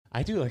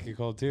I do like it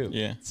cold too.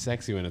 Yeah. It's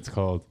sexy when it's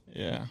cold.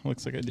 Yeah,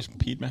 looks like I just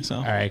peed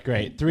myself. All right,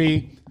 great.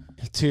 3,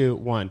 2,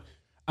 1.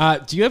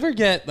 Do you ever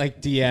get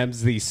like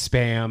DMs, these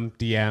spam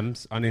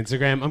DMs on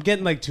Instagram? I'm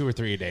getting like 2 or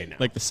 3 a day now.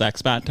 Like the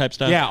sex bot type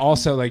stuff? Yeah,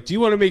 also like, do you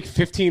want to make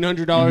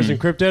 $1,500 in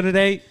crypto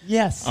today?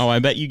 Yes. Oh, I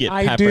bet you get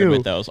I peppered do.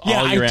 with those.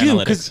 Yeah, All your I do,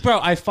 because, analytics. bro,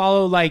 I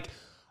follow like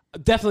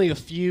definitely a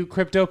few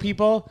crypto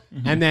people,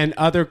 and then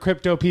other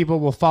crypto people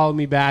will follow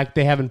me back.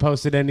 They haven't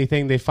posted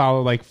anything. They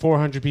follow like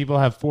 400 people,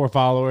 have 4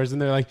 followers,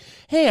 and they're like,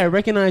 hey, I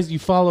recognize you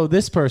follow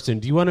this person.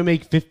 Do you want to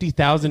make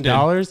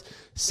 $50,000?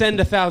 Send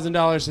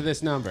 $1,000 to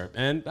this number.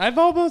 And I've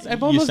almost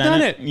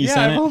done it.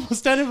 I've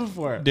almost done it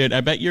before. Dude, I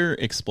bet your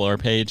Explore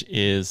page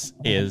is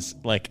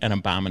like an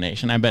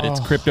abomination. I bet it's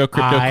crypto.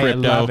 I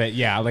love it.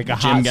 Yeah, like a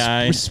gym hot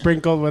guy.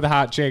 sprinkled with a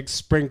hot chick,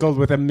 sprinkled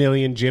with a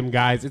million gym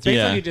guys. It's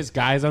basically Yeah. just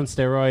guys on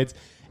steroids,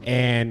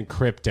 and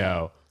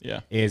crypto. Yeah.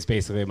 Is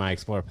basically my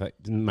explore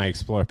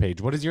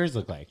page. What does yours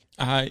look like?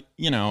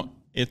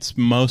 It's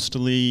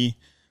mostly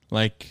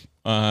like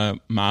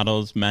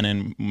models, men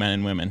and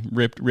women,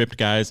 ripped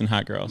guys and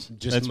hot girls.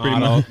 Just That's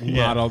modeled pretty much,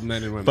 modeled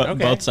men and women. But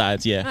Okay. both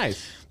sides, yeah.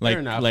 Nice. Like Fair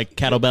enough. like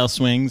kettlebell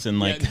swings and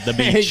like the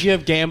beach. You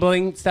have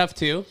gambling stuff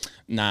too?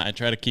 Nah, I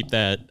try to keep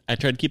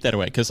that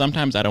away because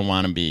sometimes I don't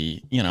want to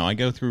be. I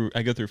go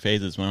through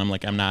phases when I'm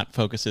like I'm not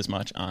focused as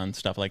much on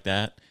stuff like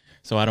that.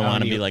 So I don't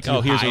want to be like,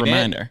 oh, here's a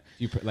reminder.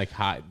 You put like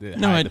hide.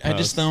 No, I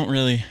just don't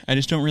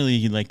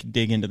really like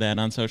dig into that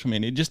on social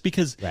media. Just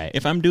because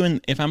if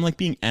I'm like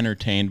being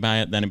entertained by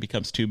it, then it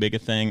becomes too big a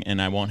thing, and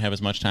I won't have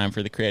as much time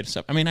for the creative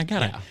stuff. I mean, I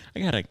got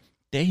a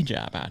day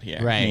job out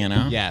here, right?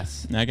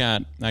 Yes. I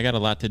got a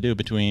lot to do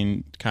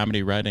between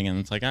comedy writing, and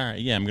it's like, all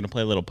right, yeah, I'm gonna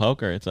play a little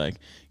poker. It's like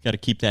got to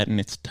keep that in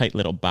its tight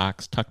little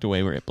box, tucked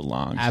away where it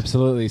belongs.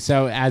 Absolutely.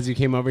 So as you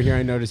came over here,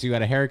 I noticed you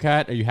got a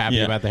haircut. Are you happy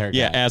about the haircut?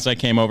 Yeah. As I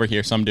came over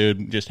here, some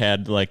dude just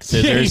had like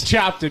scissors. Yeah, he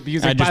chopped it. He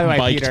was like, by the way,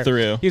 biked Peter,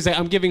 through. he was like,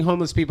 I'm giving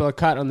homeless people a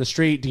cut on the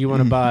street. Do you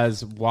want to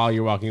buzz while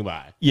you're walking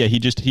by? Yeah, he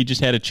just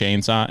had a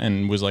chainsaw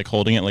and was like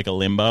holding it like a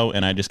limbo,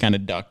 and I just kind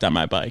of ducked on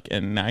my bike,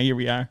 and now here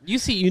we are.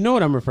 You know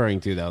what I'm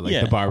referring to though,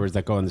 like the barbers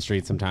that go on the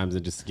street sometimes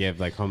and just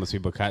give like homeless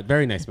people a cut.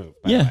 Very nice move,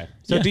 by the way.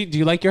 So do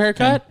you like your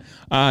haircut?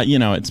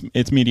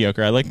 It's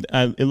mediocre. I like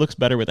it looks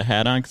better with a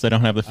hat on because I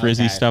don't have the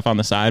frizzy stuff on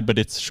the side, but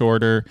it's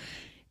shorter.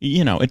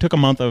 It took a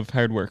month of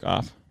hard work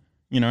off.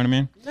 You know what I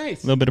mean?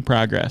 Nice. A little bit of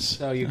progress.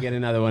 So you get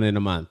another one in a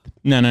month?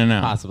 No.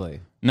 Possibly.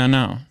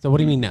 No. So what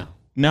do you mean no?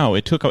 No,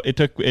 it took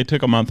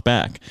a month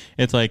back.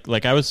 It's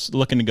like I was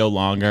looking to go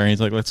longer, and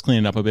he's like, let's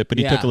clean it up a bit, but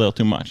he took a little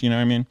too much. You know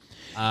what I mean?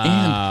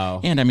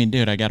 Oh. And I mean,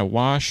 dude, I got to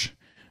wash.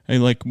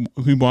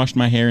 He washed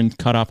my hair and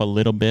cut off a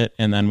little bit,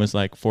 and then was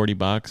like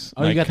 $40.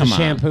 Oh, you got the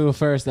shampoo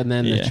first and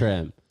then the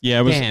trim. Yeah,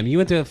 it was. Damn, you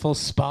went to a full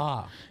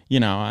spa.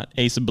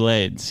 Ace of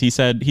Blades. He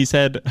said, he's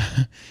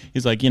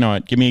like,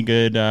 give me a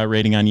good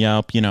rating on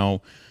Yelp.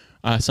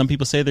 Some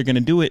people say they're going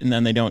to do it and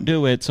then they don't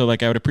do it. So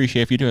like, I would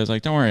appreciate if you do it. I was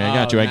like, don't worry, I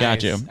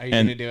got you. Are you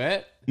going to do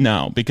it?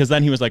 No, because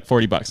then he was like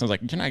 $40. I was like,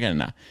 you're not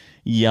getting a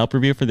Yelp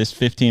review for this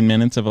 15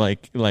 minutes of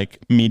like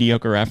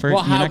mediocre effort.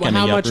 Well,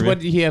 how much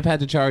would he have had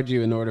to charge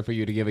you in order for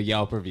you to give a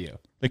Yelp review?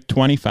 Like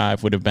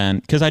 25 would have been,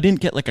 because I didn't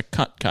get like a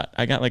cut.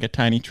 I got like a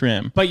tiny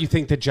trim. But you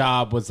think the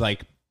job was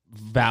like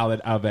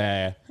valid of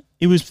a...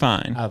 It was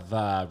fine. Of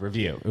a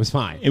review. It was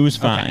fine. It was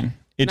fine. Okay.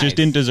 It just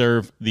didn't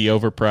deserve the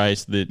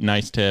overpriced, the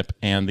nice tip,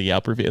 and the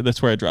Yelp review.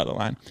 That's where I draw the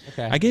line.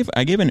 Okay.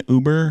 I gave an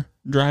Uber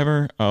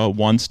driver a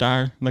 1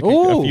 star like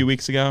a few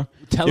weeks ago.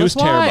 Tell it was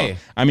us why. terrible.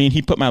 I mean,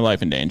 he put my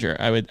life in danger.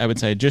 I would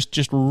say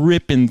just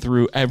ripping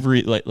through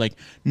every like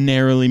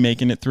narrowly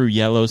making it through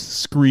yellows,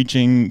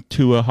 screeching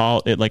to a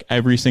halt at like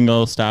every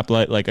single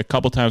stoplight. Like a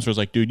couple times where I was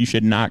like, dude, you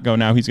should not go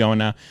now. He's going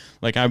now.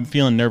 Like I'm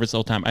feeling nervous the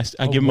whole time.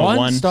 I give him a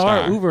 1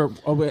 star. Uber.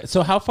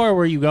 So how far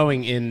were you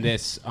going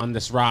on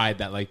this ride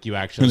that like you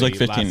actually? It was like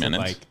 15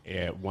 minutes.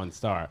 Like 1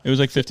 star. It was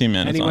like 15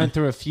 minutes. And he went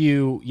through a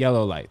few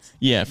yellow lights.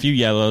 Yeah, a few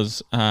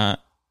yellows.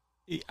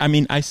 I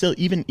mean, I still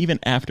even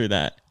after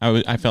that,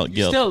 I felt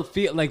guilt. You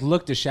still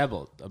look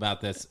disheveled about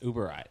this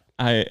Uber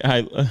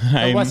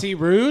ride. Was he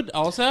rude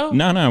also?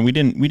 No, we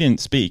didn't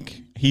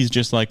speak. He's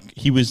just like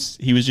he was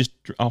just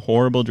a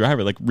horrible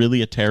driver, like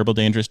really a terrible,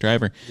 dangerous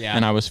driver. Yeah.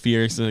 And I was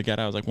furious as I got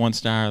out. I was like 1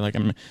 star, like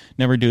I'm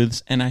never do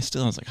this. And I was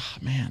like, oh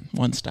man,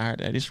 1 star.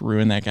 Did I just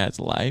ruin that guy's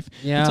life?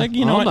 Yeah, it's like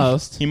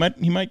almost. What?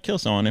 He might kill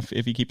someone if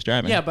he keeps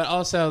driving. Yeah, but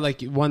also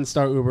like 1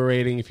 star Uber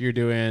rating. If you're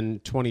doing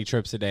 20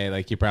 trips a day,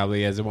 like he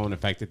probably it won't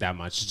affect it that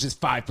much. It's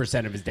just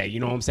 5% of his day. You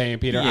know what I'm saying,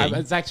 Peter? Yeah.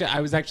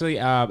 I was actually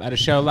at a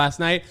show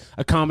last night,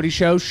 a comedy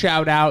show.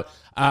 Shout out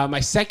my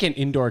second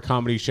indoor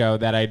comedy show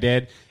that I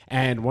did.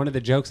 And one of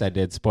the jokes I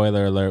did,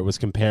 spoiler alert, was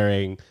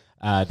comparing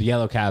the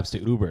yellow cabs to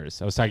Ubers.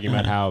 I was talking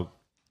about how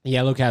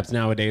yellow cabs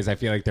nowadays, I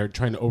feel like they're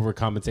trying to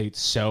overcompensate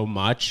so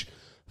much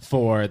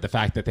for the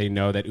fact that they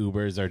know that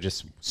Ubers are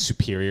just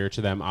superior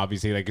to them.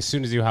 Obviously, like as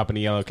soon as you hop in a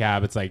yellow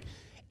cab, it's like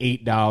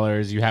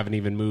 $8. You haven't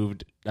even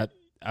moved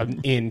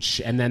an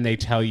inch, and then they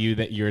tell you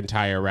that your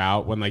entire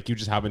route, when like you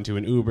just hop into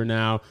an Uber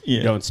now, Yeah.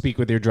 you don't speak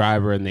with your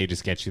driver, and they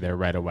just get you there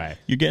right away.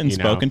 You're getting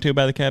spoken to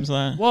by the cabs a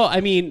lot? Well, I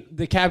mean,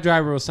 the cab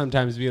driver will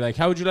sometimes be like,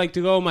 "How would you like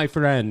to go, my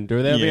friend?"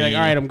 Or they'll be like, "All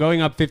right, I'm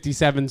going up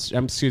 57th.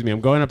 I'm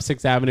going up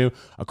 6th Avenue,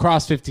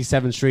 across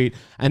 57th Street,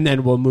 and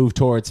then we'll move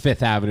towards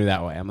 5th Avenue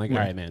that way." I'm like, "All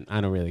right, man,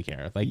 I don't really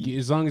care. Like,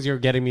 as long as you're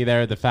getting me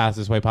there the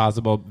fastest way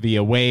possible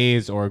via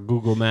Waze or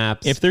Google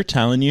Maps." If they're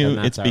telling you,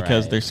 then it's that's because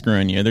all right. they're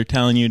screwing you. They're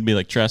telling you to be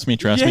like, trust me,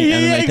 and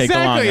then they take the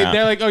long route.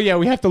 They're like, "Oh yeah,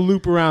 we have to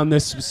loop around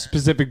this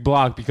specific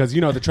block because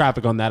the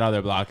traffic on that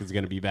other block is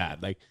going to be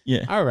bad." Like,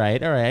 Yeah. all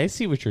right, I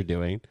see what you're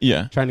doing.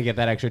 Yeah. Trying to get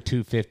that extra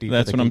 $250.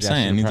 That's what I'm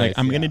saying. He's like,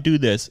 I'm going to do. do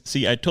this.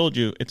 See, I told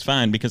you it's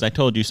fine because I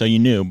told you so you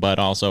knew, but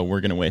also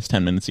we're going to waste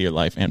 10 minutes of your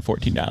life and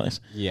 $14.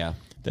 Yeah.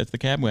 That's the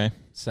cab way.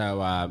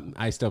 So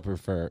I still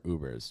prefer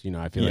Ubers.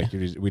 I feel Yeah.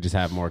 like we just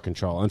have more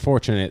control.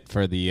 Unfortunate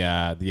for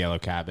the yellow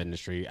cab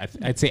industry.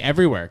 I'd say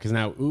everywhere, because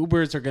now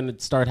Ubers are going to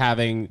start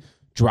having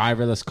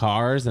driverless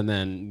cars, and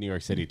then New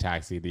York City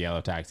taxi, the yellow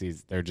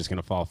taxis, they're just going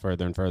to fall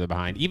further and further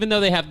behind, even though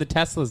they have the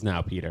Teslas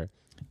now, Peter.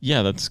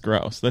 Yeah, that's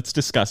gross. That's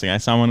disgusting. I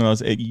saw one of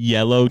those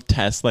yellow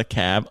Tesla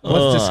cab. What's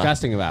Ugh.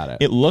 disgusting about it?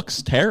 It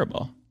looks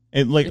terrible.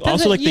 It It also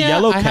doesn't- like the yeah,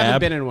 yellow I haven't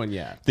cab. been in one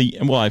yet.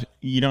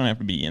 You don't have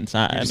to be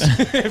inside.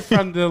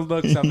 From the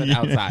looks of it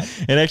outside.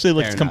 It actually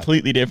looks Fair enough.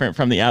 completely different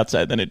from the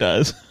outside than it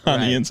does on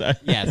the Right. inside.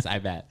 Yes, I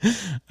bet.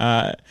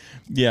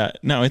 Yeah,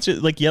 no, it's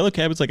just like yellow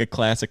cab is like a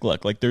classic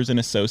look. Like there's an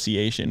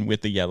association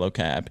with the yellow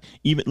cab.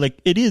 Even like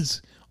it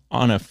is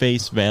on a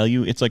face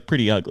value, it's like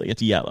pretty ugly.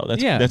 It's yellow.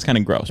 That's kind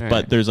of gross. All but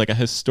right. there's like a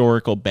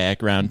historical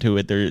background to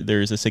it.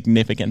 There's a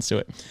significance to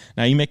it.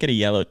 Now you make it a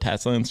yellow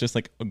Tesla, and it's just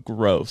like a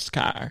gross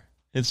car.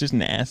 It's just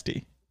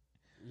nasty.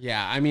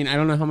 Yeah, I mean, I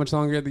don't know how much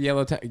longer the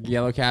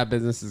yellow cab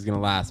business is going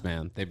to last,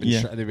 man. They've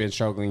been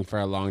struggling for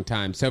a long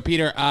time. So,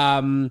 Peter,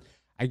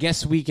 I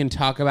guess we can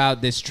talk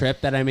about this trip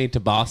that I made to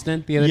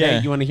Boston the other day.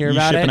 You want to hear You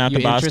about it? shipping out to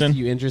Boston?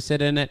 You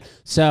interested in it?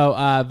 So,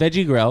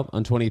 Veggie Grill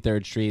on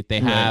 23rd Street, they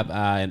have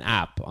an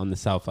app on the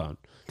cell phone.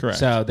 Correct.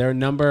 So there are a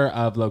number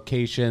of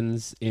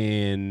locations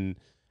in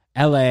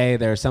LA.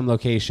 There are some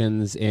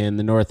locations in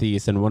the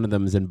Northeast, and one of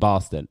them is in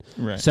Boston.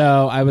 Right.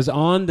 So I was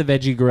on the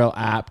Veggie Grill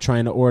app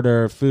trying to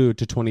order food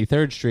to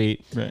 23rd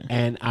Street, Right.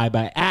 and I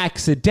by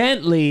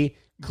accidentally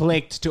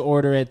clicked to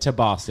order it to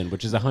Boston,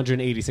 which is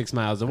 186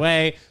 miles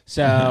away.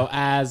 So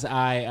as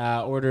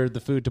I ordered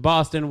the food to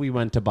Boston, we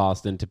went to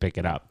Boston to pick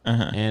it up,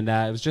 and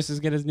it was just as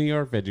good as New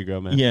York Veggie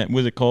Grill, man. Yeah,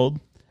 was it cold?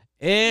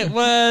 It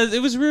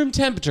was room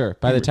temperature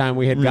by the time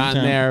we had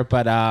gotten temp. there,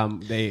 but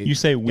they You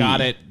say we. got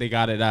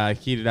it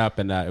heated up,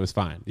 and it was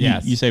fine.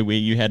 Yes, You say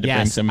you had to bring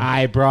yes. some.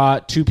 I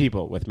brought two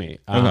people with me.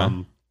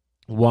 Okay.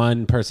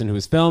 One person who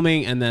was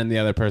filming, and then the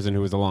other person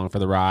who was along for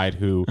the ride,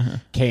 who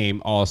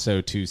came also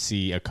to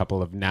see a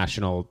couple of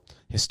national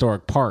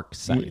historic park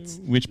sites.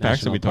 Which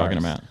parks are we talking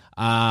parks.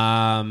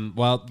 about?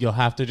 Well, you'll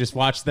have to just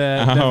watch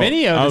the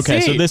video. To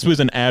Okay, see. so this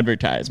was an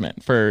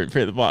advertisement for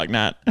the vlog,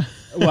 not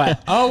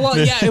What? Oh, well,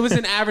 yeah, it was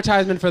an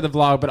advertisement for the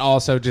vlog, but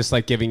also just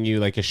like giving you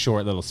like a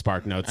short little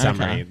Spark Note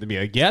summary. To be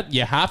like, yep,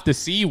 you have to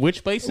see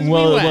which places we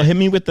went. Well, hit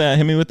me with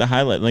the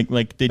highlight.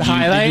 Like did you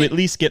at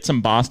least get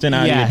some Boston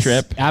out of your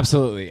trip?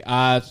 Absolutely.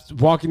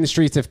 Walking the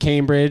streets of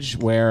Cambridge,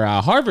 where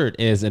Harvard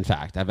is, in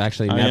fact. I've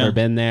actually never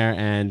been there,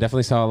 and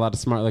definitely saw a lot of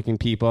smart-looking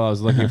people. I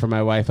was looking for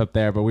my wife up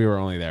there, but we were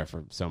only there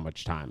for so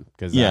much time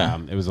because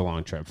it was a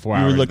long trip. 4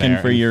 hours. You were looking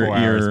there for and your 4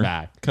 hours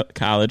back.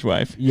 College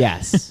wife.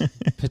 Yes,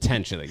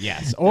 potentially,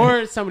 yes,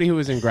 or somebody who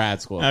was in grad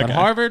school. But Okay.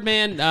 Harvard,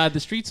 man, the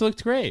streets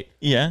looked great.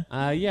 Yeah.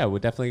 Yeah, we'll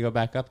definitely go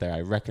back up there.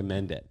 I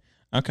recommend it.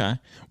 Okay.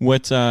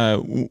 What's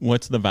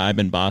the vibe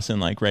in Boston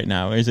like right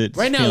now? Is it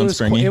Right now, feeling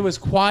springy? it was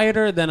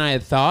quieter than I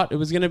had thought it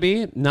was going to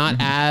be. Not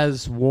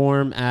as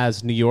warm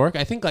as New York.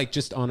 I think like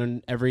just on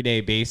an everyday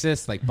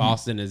basis, like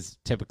Boston is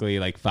typically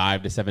like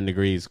 5 to 7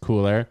 degrees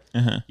cooler.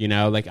 You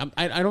know, like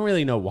I don't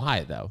really know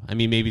why though. I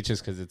mean, maybe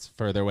just because it's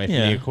further away from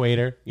the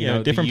equator. You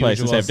know, different the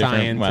places usual have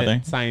different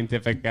weather.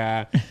 scientific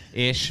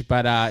ish.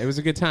 But it was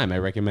a good time. I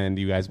recommend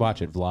you guys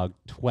watch it. Vlog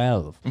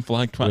 12.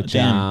 Vlog 12. Which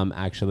Damn.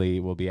 actually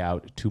will be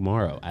out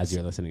tomorrow as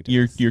you're listening to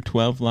You're this.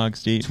 12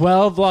 vlogs deep.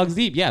 12 vlogs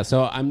deep, yeah.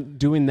 So I'm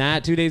doing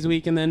that 2 days a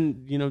week, and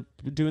then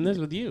doing this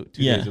with you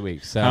 2 days a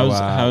week. So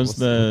how's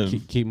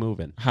keep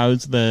moving?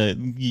 How's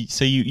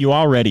so you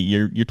already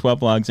you're 12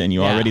 vlogs in.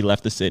 You already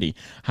left the city.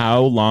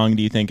 How long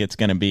do you think it's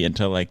going to be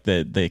until like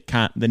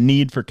the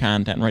need for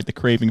content, right? The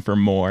craving for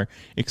more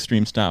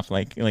extreme stuff.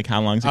 Like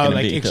how long is it going to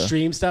like be?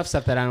 extreme stuff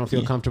that I don't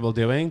feel comfortable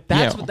doing.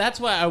 That's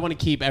why I want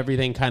to keep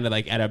everything kind of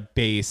like at a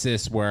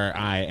basis where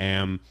I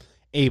am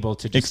able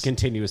to just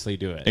continuously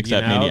do it.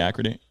 Except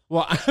mediocrity.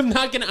 Well, I'm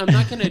not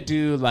gonna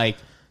do like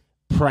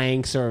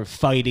pranks or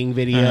fighting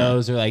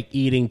videos or like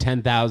eating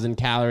 10,000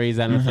 calories.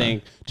 I don't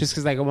think, just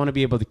because like I want to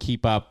be able to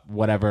keep up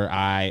whatever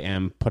I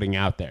am putting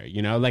out there.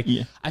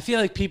 I feel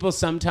like people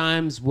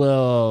sometimes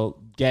will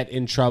get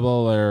in trouble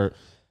or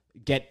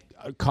get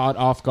caught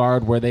off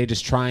guard where they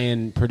just try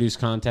and produce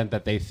content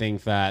that they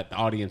think that the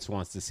audience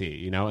wants to see,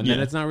 you know, and then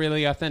it's not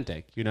really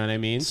authentic. You know what I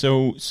mean?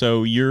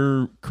 So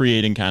you're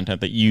creating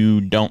content that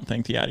you don't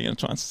think the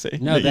audience wants to see.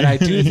 No, that I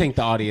do think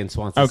the audience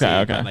wants to see.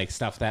 Okay. But like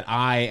stuff that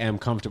I am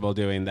comfortable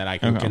doing that I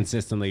can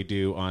consistently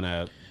do on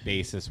a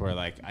basis where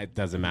like it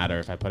doesn't matter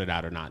if I put it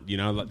out or not. You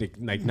know,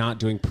 like not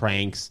doing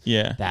pranks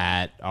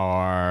that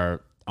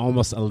are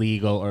almost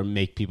illegal or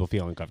make people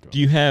feel uncomfortable. Do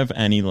you have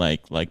any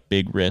like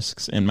big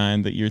risks in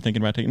mind that you're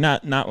thinking about taking?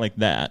 Not like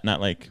that,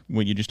 not like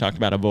what you just talked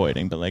about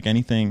avoiding, but like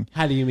anything.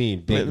 How do you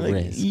mean big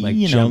risk? Like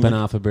you know, jumping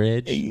like, off a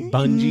bridge,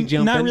 bungee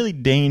jumping? Not really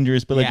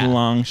dangerous, but like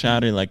long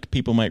shot, or like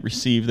people might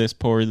receive this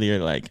poorly, or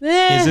like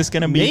is this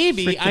gonna be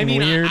maybe? I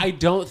mean, weird? I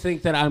don't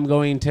think that I'm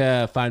going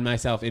to find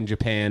myself in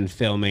Japan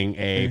filming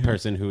a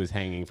person who is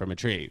hanging from a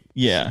tree.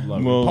 Yeah,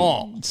 Logan well,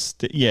 Paul.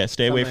 Stay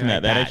away from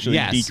like that. That that. actually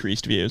Yes.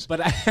 decreased views.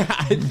 But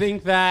I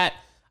think that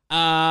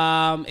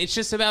it's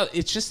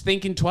just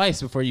thinking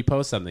twice before you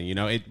post something. You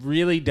know, it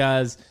really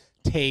does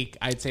take,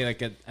 I'd say,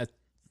 like a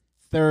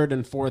third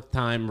and fourth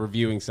time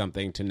reviewing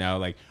something to know,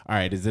 like, all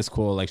right, is this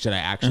cool? Like, should I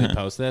actually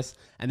post this?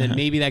 And then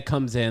maybe that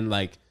comes in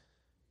like,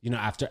 you know,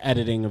 after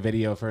editing a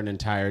video for an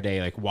entire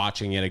day, like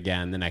watching it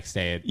again the next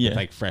day with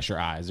like fresher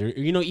eyes, or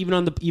you know, even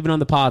on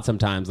the pod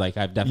sometimes, like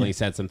I've definitely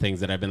said some things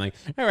that I've been like,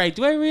 all right,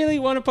 do I really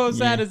want to post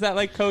that? Is that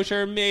like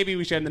kosher? Maybe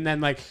we should. And then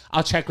like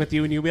I'll check with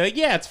you, and you'll be like,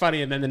 yeah, it's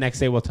funny. And then the next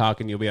day we'll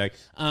talk, and you'll be like,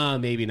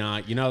 maybe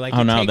not. You know, like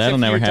oh no, that'll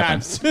never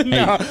happen.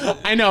 No,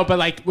 I know, but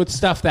like with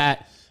stuff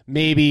that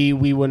maybe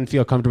we wouldn't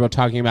feel comfortable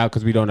talking about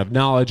because we don't have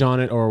knowledge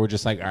on it, or we're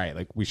just like, all right,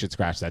 like we should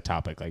scratch that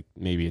topic. Like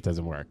maybe it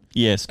doesn't work.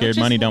 Yeah, scared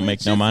money don't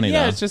make no money.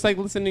 Yeah, though. it's just like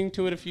listening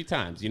to it a few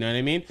times. You know what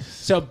I mean?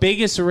 So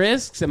biggest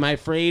risks? Am I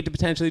afraid to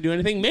potentially do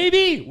anything?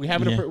 Maybe we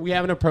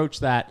haven't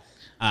approached that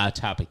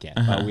topic yet,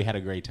 but we had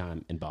a great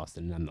time in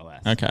Boston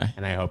nonetheless. Okay,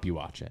 and I hope you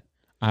watch it.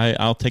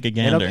 I'll take a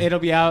gander. It'll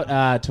be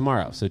out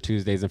tomorrow, so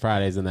Tuesdays and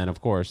Fridays, and then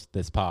of course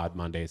this pod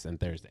Mondays and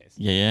Thursdays.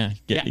 Yeah.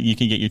 You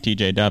can get your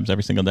TJ Dubs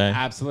every single day.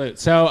 Absolute.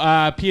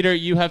 So Peter,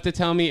 you have to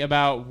tell me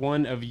about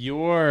one of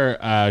your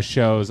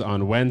shows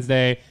on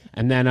Wednesday,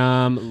 and then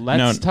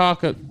let's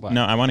talk. What?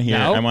 No, I want to hear.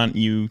 No? I want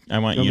you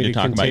to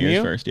talk about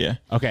yours first. Yeah.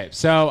 Okay.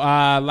 So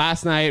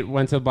last night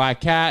went to Black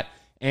Cat.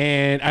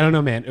 And I don't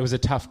know, man. It was a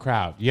tough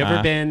crowd. You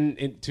ever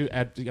been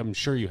I'm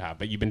sure you have,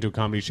 but you've been to a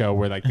comedy show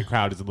where like the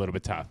crowd is a little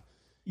bit tough.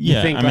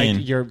 You think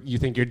you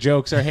think your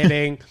jokes are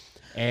hitting,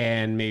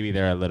 and maybe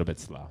they're a little bit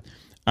slow.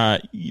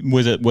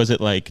 Was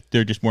it like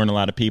there just weren't a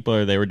lot of people,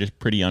 or they were just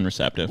pretty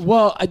unreceptive?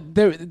 Well,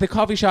 the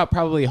coffee shop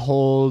probably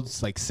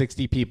holds like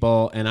 60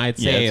 people, and I'd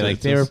say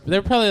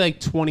they're probably like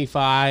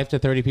 25 to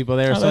 30 people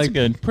there. Oh, so that's like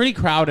good. Pretty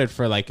crowded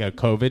for like a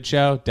COVID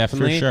show,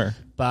 definitely. For sure.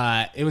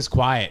 But it was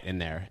quiet in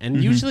there,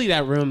 and usually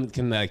that room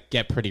can like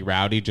get pretty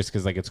rowdy just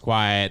because like it's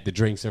quiet, the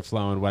drinks are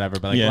flowing, whatever.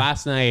 But like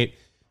last night,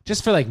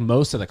 just for like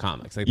most of the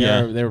comics, like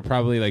there were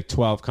probably like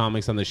 12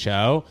 comics on the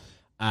show.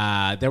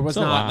 There was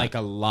not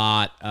a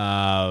lot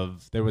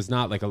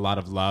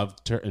of love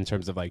in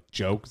terms of like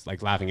jokes,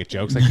 like laughing at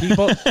jokes. Like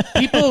people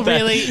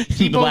really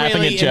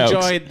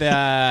enjoyed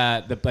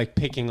the like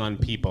picking on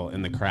people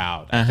in the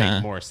crowd. I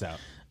think more so.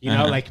 You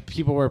know, like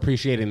people were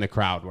appreciating the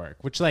crowd work,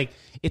 which like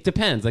it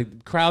depends.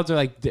 Like crowds are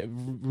like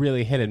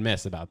really hit and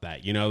miss about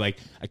that. You know, like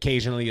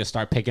occasionally you'll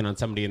start picking on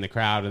somebody in the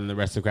crowd, and the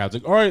rest of the crowd's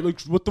like, all right, like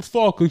what the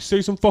fuck? Like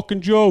say some fucking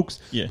jokes.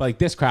 Yeah. But like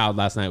this crowd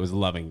last night was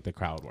loving the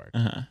crowd work.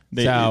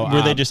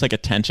 Were they just like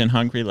attention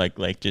hungry?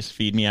 Like just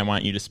feed me. I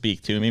want you to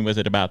speak to me. Was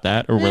it about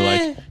that, or were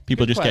like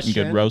people just getting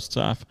good roasts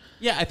off?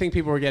 Yeah, I think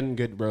people were getting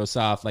good roasts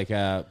off. Like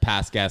a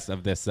past guest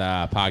of this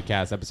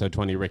podcast, episode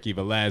 20, Ricky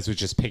Velez, was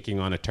just picking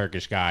on a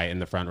Turkish guy in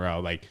the front row,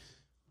 like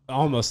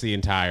almost the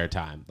entire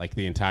time,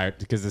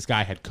 because this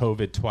guy had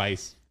COVID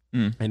twice,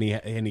 and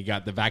he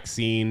got the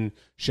vaccine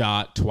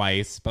shot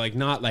twice, but like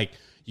not like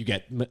you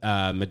get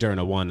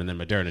Moderna 1 and then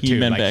Moderna 2.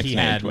 Like he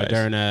had twice.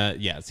 Moderna,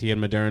 yes, he had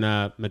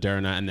Moderna,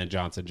 and then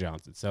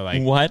Johnson. So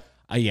like what?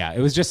 Yeah, it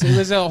was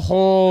a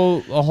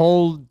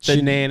whole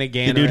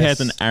shenanigan. The dude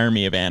has an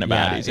army of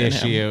antibodies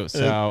issue.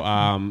 So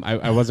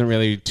I wasn't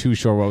really too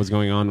sure what was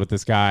going on with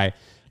this guy.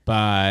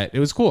 But it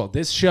was cool.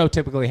 This show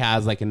typically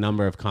has like a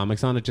number of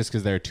comics on it just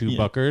because there are two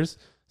bookers.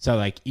 So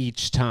like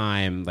each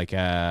time, like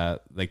the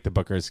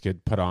bookers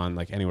could put on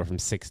like anywhere from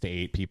 6 to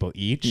 8 people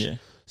each. Yeah.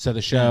 So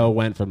the show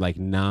went from like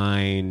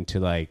 9 to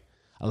like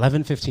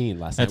 11:15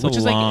 last night, which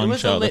is like it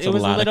was a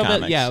little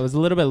bit. Yeah, it was a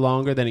little bit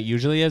longer than it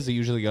usually is. It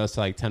usually goes to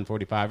like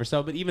 10:45 or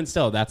so. But even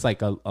still, that's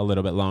like a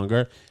little bit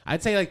longer.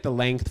 I'd say like the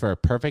length for a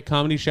perfect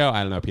comedy show.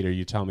 I don't know, Peter.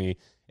 You tell me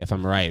if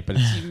I'm right, but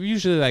it's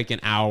usually like an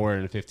hour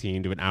and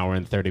 15 to an hour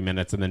and 30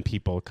 minutes, and then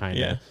people kind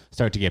of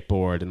start to get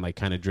bored and like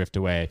kind of drift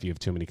away if you have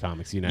too many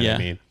comics. You know what I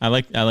mean? I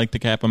like to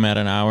cap them at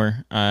an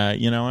hour.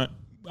 You know what?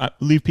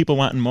 Leave people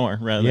wanting more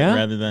rather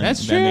than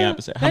the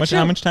opposite.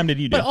 How much time did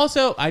you do? But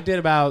also, I did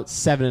about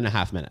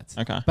 7.5 minutes.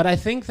 Okay. But I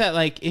think that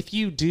like if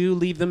you do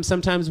leave them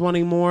sometimes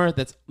wanting more,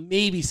 that's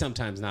maybe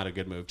sometimes not a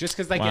good move. Just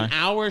because like an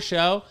hour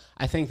show,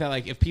 I think that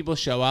like if people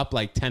show up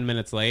like 10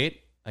 minutes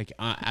late, like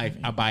I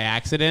by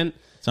accident.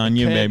 It's on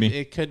you, baby.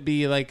 It could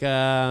be like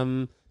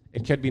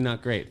it could be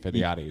not great for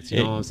the audience.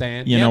 You know what I'm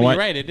saying? You know what? You're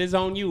right. It is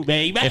on you,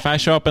 baby. If I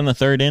show up in the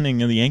third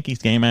inning of the Yankees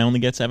game, I only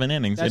get 7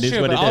 innings. That's it is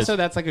true, what but it also is.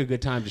 that's like a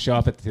good time to show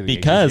up at the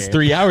Because Yankees game.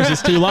 3 hours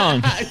is too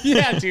long.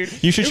 Yeah, dude.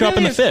 You should It show up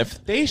in the is.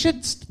 fifth. They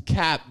should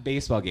cap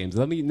baseball games.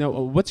 Let me know.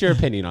 What's your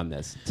opinion on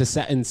this? To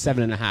set in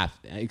 7.5.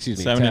 Excuse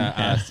me.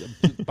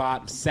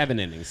 7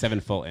 innings, 7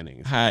 full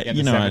innings. You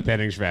the know, seventh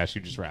innings fast.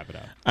 You just wrap it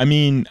up. I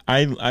mean,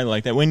 I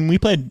like that. When we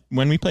played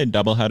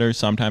doubleheaders,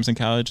 sometimes in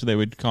college they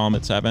would call them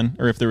at 7,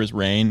 or if there was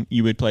rain,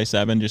 you would play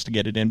 7 just to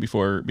get it in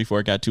before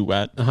it got too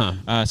wet.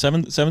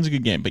 Seven's a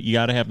good game, but you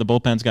got to have the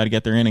bullpen's got to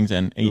get their innings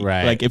in.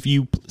 Right. Like if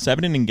you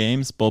 7 inning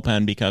games,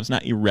 bullpen becomes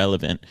not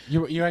irrelevant.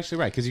 You're actually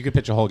right because you could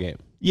pitch a whole game.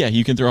 Yeah,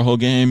 you can throw a whole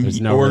game, There's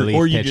no or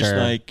relief you just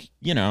pitcher. like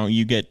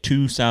you get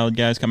 2 solid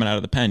guys coming out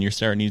of the pen. Your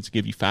starter needs to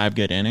give you 5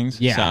 good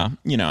innings. Yeah.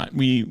 So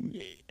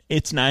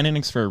it's 9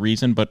 innings for a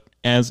reason. But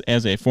as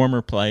a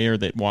former player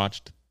that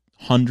watched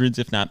hundreds,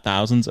 if not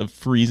thousands, of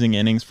freezing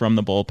innings from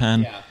the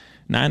bullpen,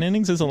 9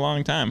 innings is a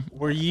long time.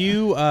 Were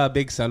you a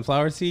big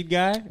sunflower seed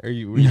guy? Or were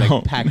you No.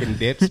 like packing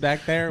dips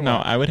back there? No,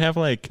 What? I would have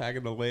like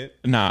Packing the lit?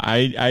 no,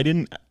 I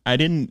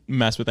didn't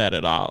mess with that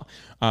at all.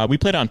 We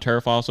played on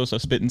turf also, so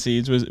spitting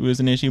seeds was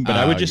an issue. But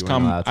I would just you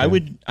weren't allowed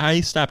to. I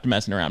stopped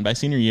messing around. By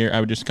senior year, I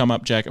would just come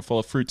up jacket full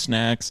of fruit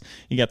snacks.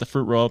 You got the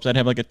fruit roll-ups. I'd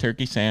have like a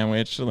turkey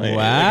sandwich.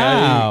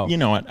 Wow. You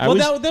know what?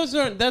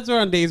 Those were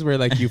on days where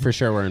like you for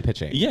sure weren't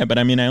pitching. Yeah, but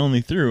I mean,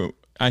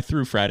 I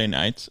threw Friday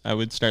nights. I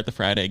would start the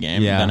Friday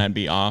game, Yeah. then I'd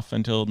be off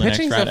until the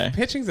next Friday.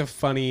 Pitching's a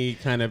funny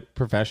kind of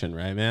profession,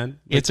 right, man?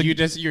 It's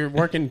you're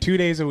working 2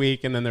 days a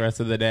week, and then the rest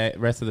of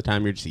the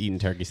time you're just eating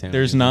turkey sandwiches.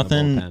 There's in the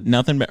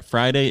nothing bullpen. but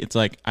Friday. It's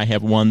like I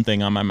have one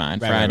thing on my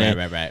mind. Right, Friday,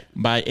 right.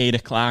 by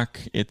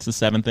 8:00, it's the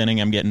 7th inning.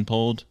 I'm getting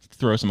pulled.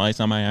 Throw some ice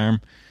on my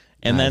arm.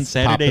 And then Nice.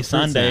 Saturday, Pop the fruit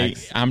Sunday,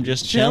 snacks. I'm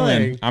just Chilling.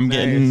 chilling. I'm Nice.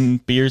 getting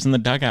beers in the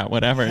dugout,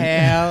 whatever.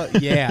 Hell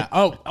yeah!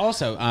 Oh,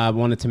 also,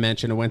 wanted to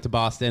mention I went to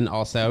Boston.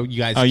 Also, you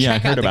guys Oh, yeah, I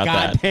check heard out the about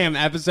that. goddamn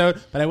episode.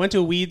 But I went to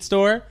a weed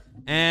store,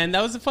 and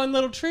that was a fun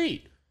little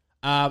treat.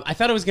 I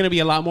thought it was going to be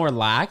a lot more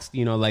lax,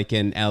 like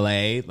in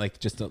LA, like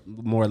just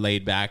more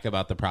laid back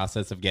about the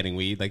process of getting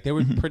weed. Like they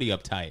were pretty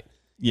uptight.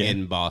 Yeah.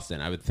 In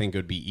Boston, I would think it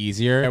would be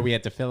easier. We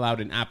had to fill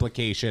out an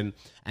application,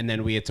 and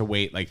then we had to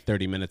wait like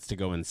 30 minutes to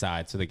go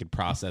inside so they could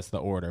process the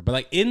order. But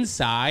like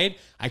inside,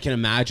 I can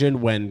imagine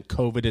when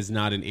COVID is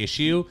not an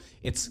issue,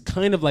 it's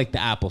kind of like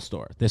the Apple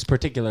Store. This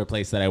particular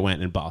place that I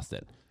went in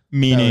Boston.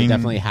 Meaning,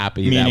 definitely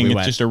happy that Meaning we it's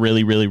went. just a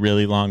really, really,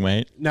 really long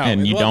wait. No,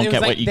 and you well, don't it was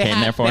get like what you they came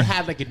had- there for. They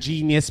had like a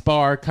genius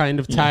bar kind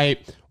of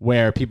type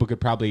where people could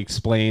probably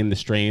explain the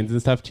strains and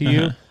stuff to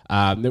you.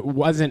 It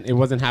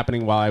wasn't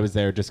happening while I was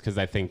there, just because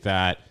I think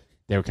that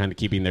they were kind of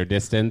keeping their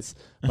distance.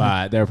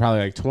 But there were probably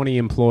like 20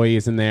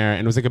 employees in there,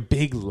 and it was like a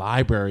big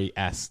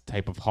library-esque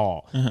type of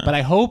hall. But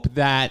I hope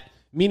that,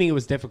 meaning it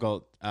was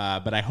difficult,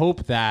 but I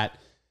hope that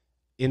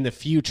in the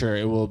future,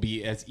 it will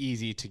be as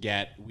easy to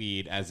get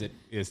weed as it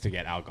is to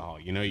get alcohol.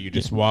 You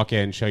just walk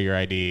in, show your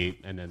ID,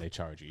 and then they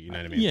charge you. You know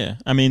what I mean? Yeah,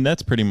 I mean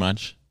that's pretty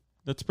much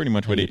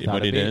what You it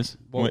thought it'd be? is.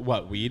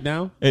 What weed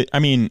now? I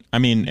mean,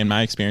 in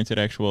my experience at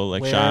actual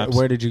shops,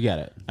 Where did you get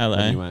it? LA.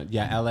 When you went?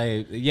 Yeah, LA.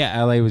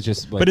 Yeah, LA was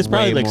just like, But it's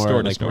probably way like more,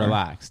 store to like, store.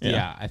 relaxed. Yeah.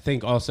 Yeah, I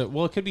think also.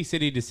 Well, it could be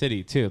city to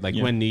city too. Like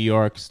Yeah. when New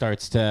York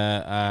starts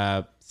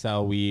to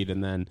sell weed,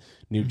 and then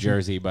Mm-hmm. New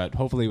Jersey. But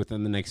hopefully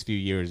within the next few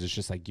years, it's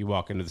just like you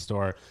walk into the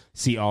store,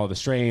 see all the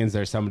strains.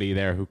 There's somebody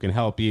there who can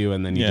help you,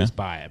 and then you Yeah. just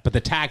buy it. But the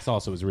tax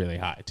also is really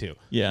high too.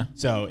 Yeah.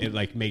 So it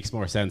like makes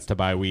more sense to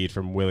buy weed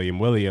from William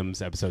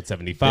Williams, episode Billy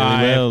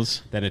 75,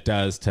 Wills. than it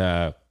does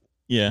to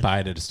Yeah. buy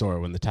it at a store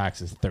when the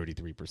tax is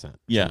 33%.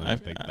 Yeah, Something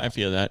to think I about.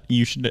 feel that.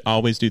 You should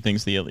always do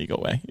things the illegal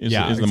way. Is the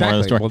moral of the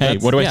exactly. story. Well, Hey,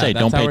 that's- what do I yeah, say? that's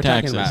Don't how pay we're talking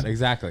taxes. about.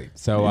 Exactly.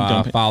 So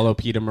Don't pay- follow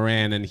Peter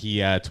Moran, and he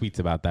tweets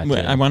about that.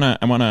 Well,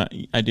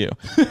 too. I do.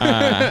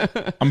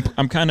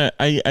 I'm kind of,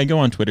 I go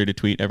on Twitter to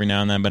tweet every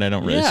now and then, but I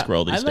don't really Yeah,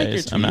 scroll I these like your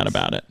days. I'm not tweets.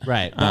 about it.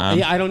 Right. Well,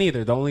 yeah, I don't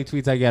either. The only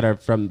tweets I get are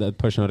from the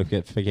push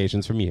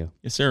notifications from you.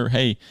 Yes, sir.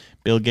 Hey,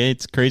 Bill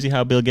Gates. Crazy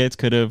how Bill Gates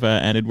could have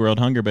ended world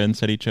hunger, but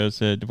instead he chose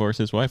to divorce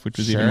his wife, which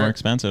was even more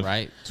expensive.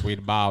 Right. Tweet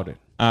about it.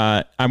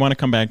 I want to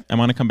come back. I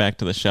want to come back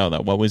to the show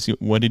though.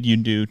 What did you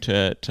do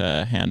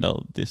to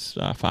handle this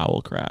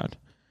foul crowd?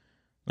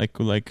 Like.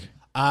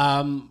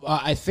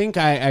 I think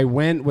I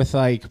went with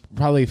like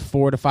probably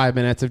 4 to 5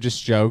 minutes of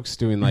just jokes,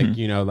 doing like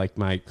like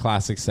my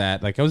classic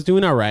set. Like I was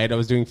doing all right. I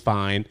was doing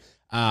fine.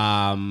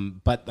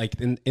 But like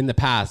in the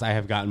past, I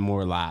have gotten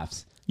more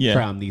laughs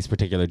from these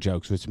particular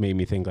jokes, which made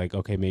me think like,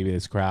 okay, maybe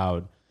this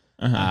crowd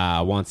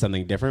wants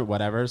something different,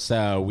 whatever.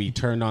 So we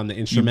turned on the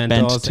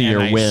instrumentals to your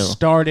and I will.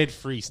 started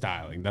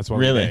freestyling. That's what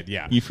we Really? did.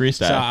 Yeah, You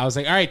freestyle. So I was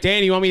like, all right,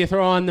 Dan, you want me to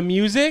throw on the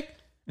music?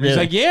 And he's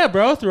Really? like, yeah,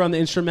 bro. Threw on the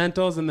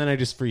instrumentals, and then I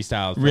just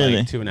freestyled for Really?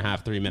 like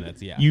 2.5, 3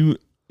 minutes. Yeah.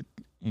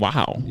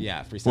 Wow.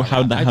 Yeah, freestyle. Well,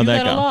 how'd I do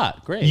that go? a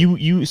lot.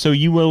 Great. So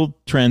you will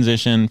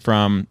transition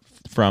from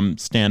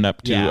stand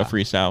up to Yeah. a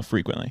freestyle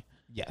frequently.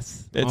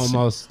 Yes, It's-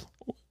 almost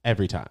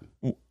every time.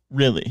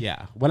 Really?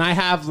 Yeah, when I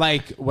have I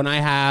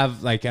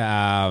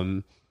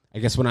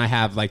guess when I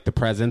have like the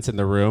presence in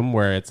the room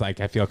where it's like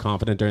I feel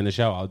confident during the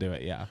show, I'll do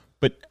it. Yeah.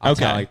 But I'll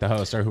okay, tell like the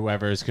host or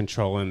whoever is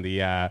controlling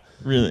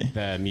really.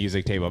 the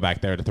music table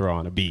back there to throw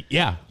on a beat.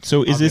 Yeah.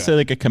 So is I'll this do it.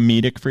 like a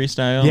comedic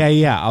freestyle?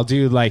 Yeah. I'll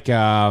do like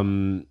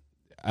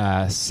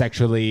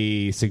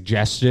sexually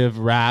suggestive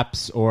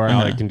raps, or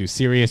I can do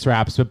serious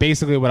raps. But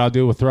basically, what I'll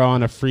do will throw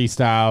on a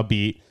freestyle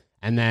beat,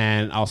 and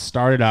then I'll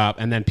start it up,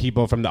 and then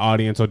people from the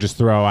audience will just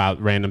throw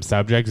out random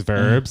subjects,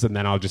 verbs, and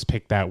then I'll just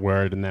pick that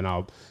word, and then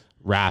I'll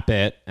rap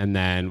it, and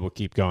then we'll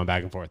keep going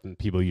back and forth, and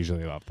people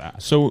usually love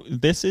that. So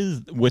this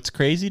is what's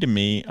crazy to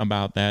me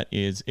about that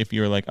is if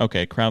you're like,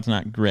 okay, crowd's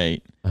not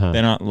great,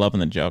 they're not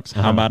loving the jokes.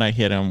 How about I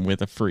hit them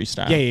with a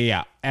freestyle?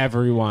 Yeah.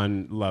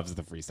 Everyone loves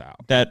the freestyle.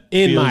 That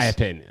in feels- my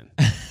opinion.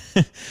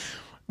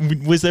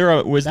 Was there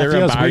a feels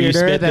bar you weirder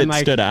spit than, that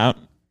like- stood out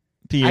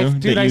to you?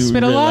 I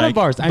spit a lot of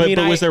bars. But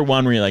was there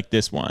one where you're like,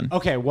 this one?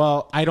 Okay,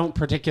 well, I don't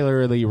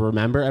particularly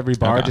remember every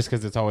bar Okay. just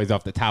because it's always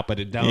off the top of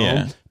the dome.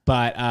 Yeah.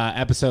 But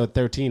episode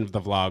 13 of the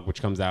vlog,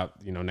 which comes out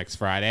next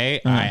Friday,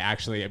 I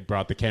actually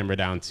brought the camera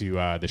down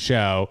to the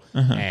show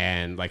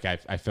and like I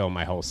filmed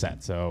my whole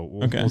set. So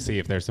we'll see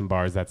if there's some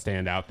bars that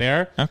stand out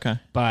there. Okay.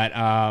 But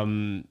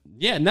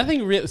yeah,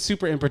 nothing real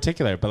super in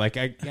particular. But like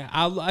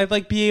I'd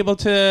like be able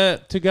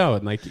to go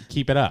and like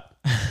keep it up.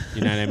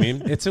 You know what I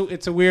mean?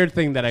 It's a weird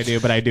thing that I do,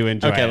 but I do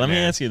enjoy it. Okay, let me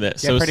man. ask you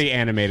this. Get So pretty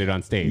animated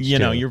on stage. you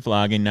know, too. you're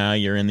vlogging now.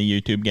 You're in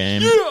the YouTube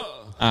game.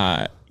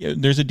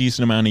 There's a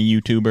decent amount of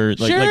YouTubers,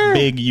 like Sure.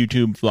 big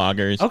YouTube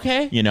vloggers.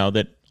 Okay. You know,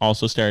 that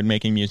also started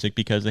making music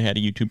because they had a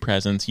YouTube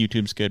presence.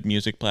 YouTube's good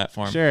music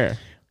platform. Sure.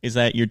 Is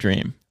that your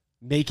dream?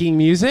 Making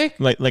music?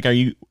 Like, are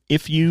you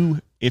if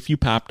you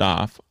popped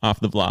off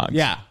the vlogs?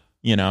 Yeah.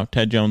 You know,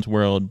 Ted Jones'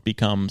 world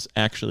becomes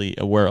actually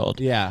a world.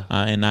 Yeah.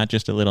 And not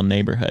just a little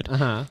neighborhood.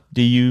 Uh-huh.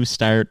 Do you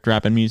start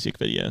dropping music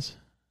videos?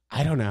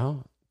 I don't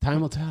know.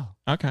 Time will tell.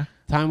 Okay.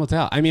 Time will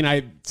tell. I mean,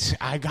 I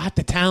got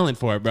the talent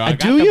for it, bro. I got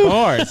do the you?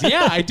 bars.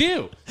 Yeah, I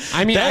do.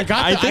 I mean, I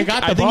got the I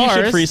think bars.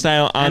 you should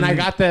freestyle on. and I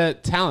got the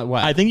talent.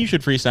 What? I think you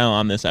should freestyle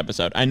on this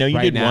episode. I know you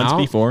Right did now?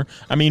 once before.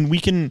 I mean, we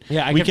can.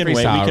 yeah, I we can can wait.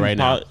 We freestyle can right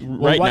now.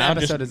 right what now.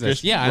 episode is this?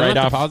 just Yeah, I right don't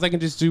have off. to pause. I can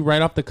just do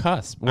right off the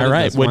cusp. All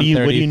right. What do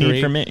you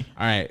need from me?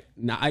 All right.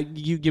 Now,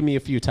 you give me a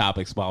few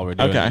topics while we're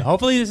doing Okay. it.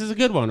 Hopefully this is a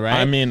good one,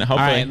 right? I mean, hopefully.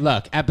 All right,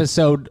 look,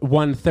 episode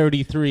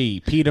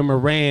 133, Peter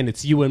Moran,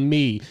 it's you and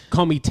me.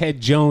 Call me Ted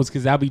Jones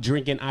because I'll be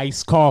drinking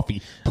iced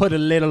coffee. Put a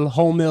little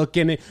whole milk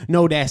in it.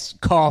 No, that's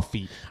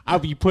coffee. I'll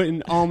be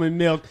putting almond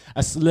milk,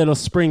 little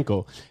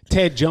sprinkle.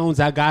 Ted Jones,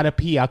 I gotta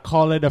pee. I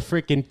call it a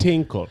freaking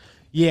tinkle.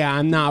 Yeah,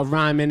 I'm not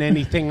rhyming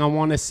anything I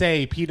want to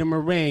say. Peter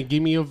Moran,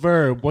 give me a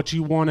verb. What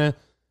you want to...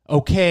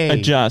 Okay.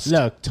 Adjust.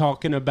 Look,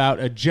 talking about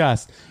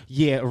adjust.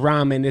 Yeah,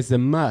 rhyming is a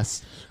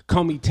must.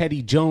 Call me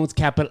Teddy Jones,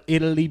 capital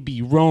Italy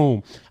be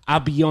Rome. I'll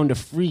be on the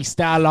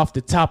freestyle off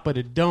the top of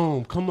the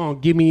dome. Come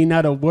on, give me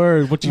another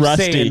word. What you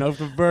Rusty. saying of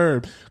the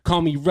verb?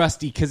 Call me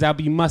Rusty, cause I'll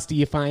be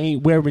musty if I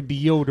ain't wearing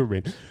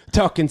deodorant.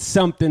 Talking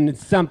something and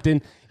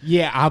something.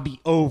 Yeah, I'll be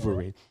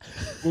over it.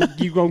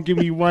 You gonna give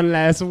me one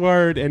last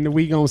word and then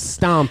we gonna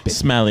stomp it.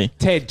 Smelly.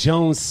 Ted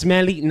Jones,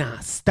 smelly? Nah,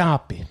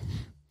 stop it.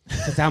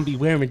 Because I'll be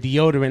wearing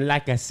deodorant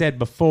like I said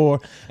before.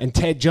 And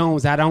Ted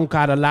Jones, I don't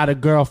got a lot of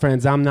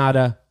girlfriends. I'm not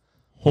a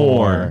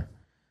whore.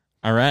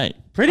 All right.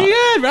 Pretty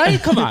good,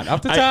 right? Come on,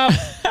 off the top.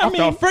 Off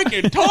the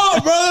freaking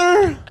top,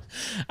 brother.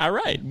 All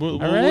right. All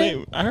right.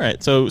 right. All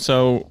right.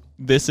 So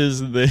this is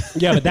the.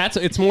 Yeah, but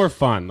it's more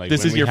fun. Like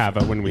This when is we your- have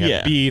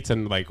yeah. beats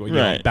and like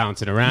Right.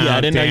 bouncing around. Yeah,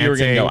 I didn't know you were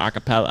going to go dancing. a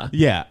cappella.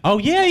 Yeah. Oh,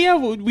 yeah.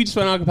 We just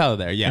went a cappella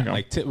there. Yeah. Okay.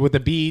 Like with the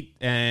beat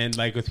and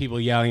like with people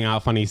yelling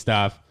out funny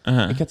stuff.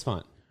 It gets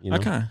fun. You know?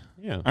 Okay.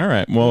 Yeah. All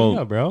right. Well,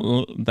 Yeah, bro.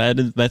 well,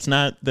 that's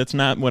not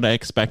what I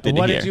expected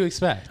What to hear. did you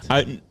expect?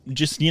 I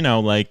just,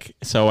 like,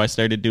 so I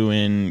started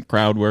doing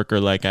crowd work, or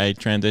like I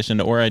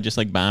transitioned, or I just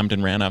like bombed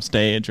and ran off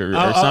stage or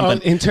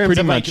something. In terms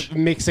Pretty of much. like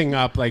mixing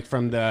up like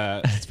from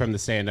the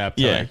stand up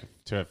to Yeah. like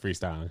to a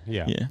freestyle.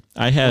 Yeah. Yeah.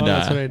 I had, Well,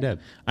 that's what I did.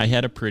 I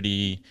had a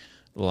pretty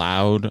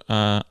loud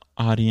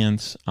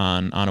audience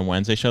on a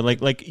Wednesday show. Like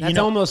That's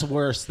almost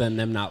worse than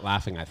them not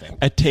laughing, I think.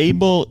 a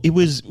table, it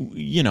was,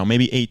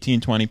 maybe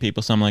 18, 20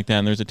 people, something like that.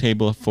 And there's a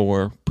table of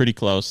 4 pretty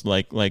close,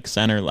 like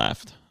center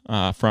left,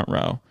 front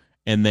row.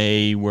 And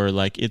they were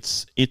like,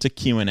 it's a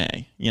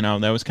Q&A.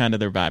 That was kind of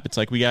their vibe. It's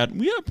like, we got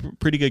a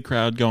pretty good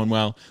crowd going.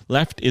 Well,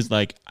 left is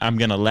like, I'm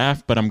going to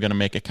laugh, but I'm going to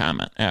make a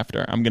comment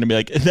after. I'm going to be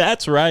like,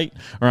 that's right.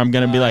 Or I'm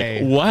going to be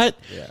like, what?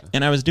 Yeah.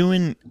 And I was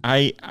doing,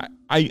 I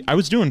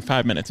was doing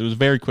 5 minutes. It was a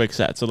very quick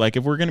set. So like,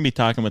 if we're going to be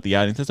talking with the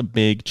audience, that's a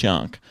big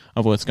chunk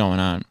of what's going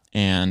on.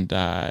 And,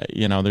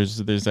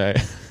 there's a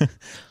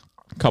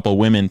couple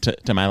women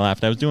to my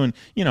left. I was doing,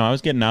 I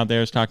was getting out there.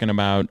 I was talking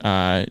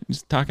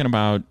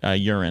about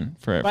urine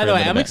for. By the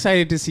way, I'm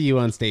excited to see you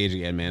on stage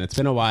again, man. It's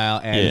been a while,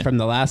 and from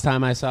the last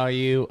time I saw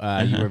you,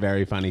 you were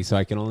very funny. So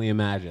I can only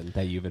imagine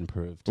that you've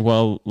improved.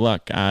 Well,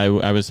 look, I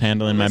was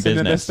handling my Listen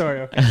to business. this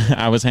story, okay.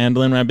 I was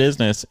handling my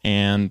business,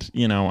 and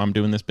I'm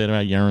doing this bit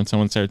about urine.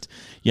 Someone starts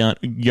yelling,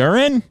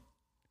 "Urine?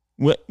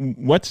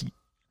 What's?"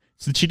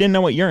 So she didn't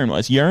know what urine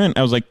was. Urine.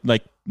 I was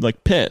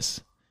like piss.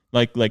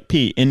 Like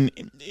pee. In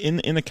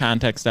the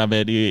context of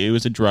it, it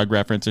was a drug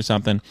reference or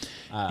something.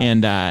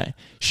 And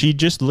she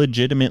just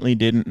legitimately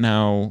didn't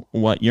know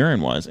what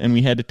urine was. And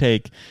we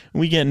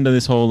get into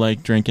this whole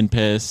like drink and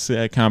piss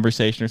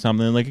conversation or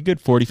something, like a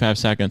good 45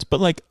 seconds. But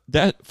like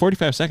that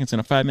 45 seconds in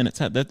a 5-minute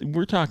set, that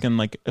we're talking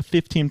like a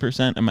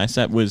 15% of my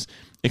set was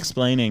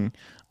explaining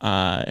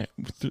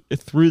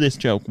through this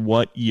joke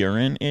what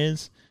urine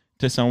is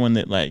to someone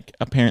that like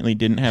apparently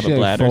didn't have a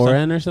bladder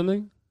or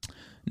something.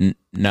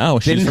 No,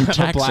 she's from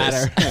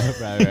Texas.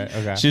 Right,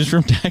 okay. She's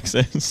from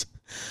Texas.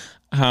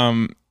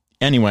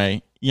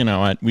 Anyway, you know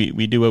what?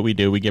 We do what we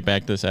do. We get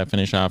back to the set,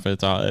 finish off.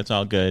 It's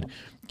all good.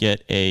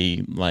 Get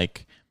a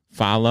like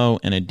follow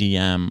and a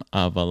DM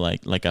of a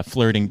like a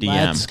flirting DM.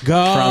 Let's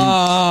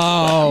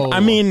go. I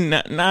mean,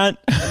 not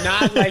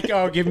like,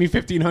 oh, give me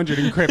 1,500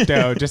 in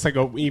crypto. Just like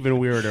a even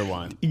weirder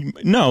one.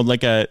 No,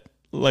 like a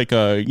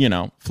you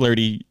know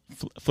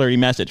flirty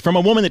message from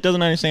a woman that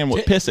doesn't understand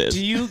what piss is.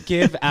 Do you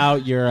give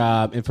out your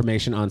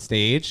information on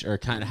stage, or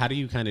how do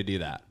you kind of do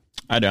that?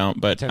 I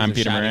don't, but I'm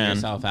Peter Moran.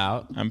 Yourself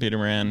out. I'm Peter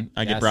Moran.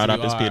 I get brought up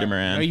as Peter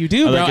Moran. Oh, you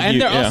do, bro. Like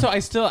And also,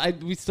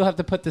 we still have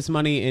to put this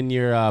money in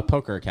your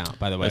poker account.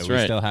 By the way, That's we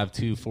right. still have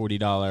two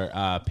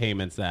 $40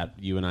 payments that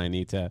you and I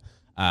need to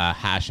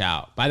hash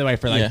out. By the way,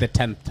 for like the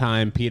 10th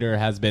time, Peter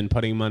has been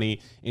putting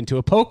money into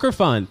a poker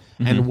fund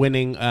and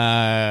winning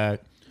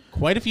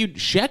quite a few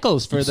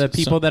shekels for the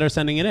people that are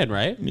sending it in,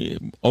 right?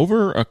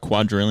 Over a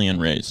quadrillion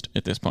raised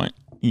at this point.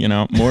 You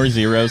know, more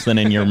zeros than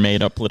in your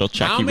made-up little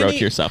check you wrote to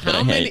yourself that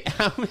I hate.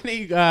 How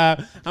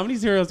many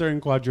zeros are in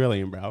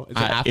quadrillion, bro? Is it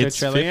after it's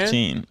trillion?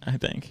 15, I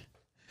think.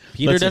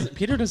 Peter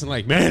doesn't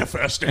like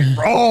manifesting,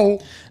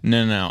 bro.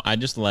 No. I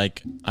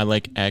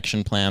like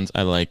action plans.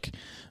 I like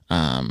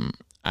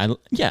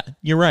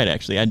you're right.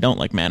 Actually, I don't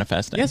like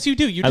manifesting. Yes, you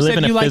do. You just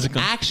said you like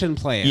action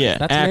plans. Yeah,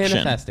 that's action.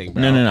 manifesting,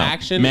 bro. No.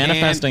 Action,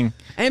 manifesting,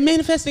 and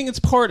manifesting. It's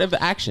part of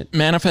action.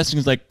 Manifesting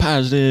is like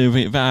positive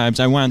vibes.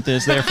 I want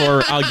this,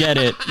 therefore I'll get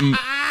it.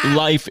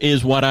 Life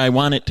is what I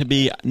want it to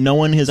be. No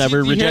one has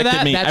ever Do you hear rejected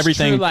that? me. That's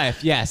Everything. true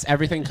life. Yes,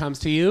 everything comes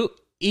to you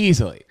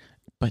easily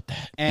But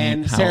that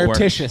and ain't how it works.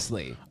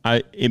 surreptitiously.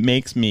 It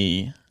makes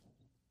me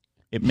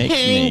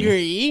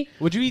hangry.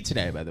 What'd you eat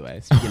today, by the way?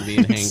 Speaking of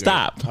being hangry.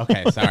 Stop.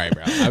 Okay, sorry,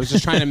 bro. I was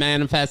just trying to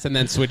manifest and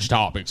then switch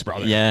topics,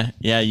 brother. Yeah.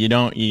 You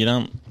don't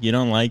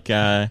like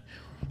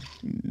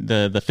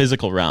the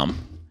physical realm.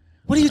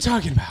 What are you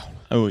talking about?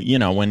 Oh, you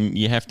know, when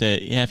you have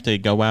to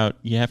go out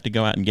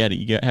and get it.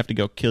 You have to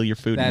go kill your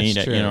food and eat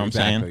it. You know what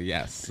I'm saying?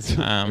 Yes.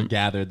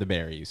 Gather the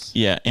berries.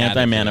 Yeah. Gather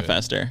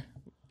Anti-manifester.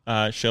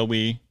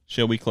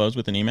 Shall we close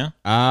with an email?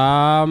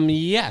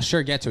 Yeah,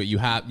 sure. Get to it. You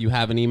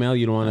have an email.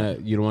 You don't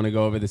want to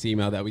go over this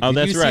email that we. Oh,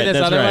 that's you see right. this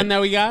That's other right. one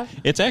that we got.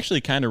 It's actually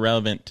kind of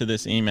relevant to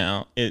this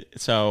email.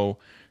 So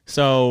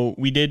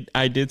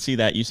I did see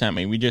that you sent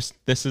me.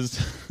 This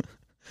is.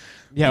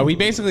 Yeah, we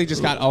basically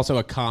just got also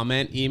a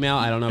comment email.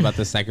 I don't know about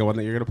the second one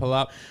that you're going to pull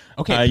up.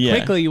 Okay, yeah.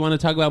 quickly, you want to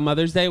talk about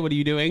Mother's Day? What are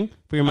you doing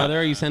for your mother?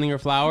 Are you sending her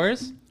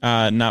flowers?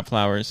 Not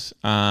flowers.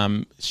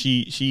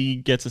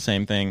 She gets the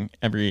same thing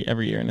every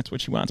year, and it's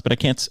what she wants. But I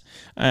can't.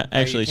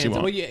 Actually, she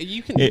won't. Well,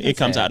 you can. It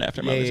comes out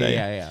after Mother's Day.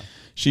 Yeah.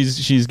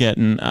 She's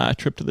getting a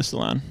trip to the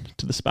salon,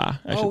 to the spa.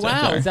 I should say.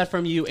 Wow! Sorry. Is that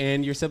from you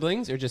and your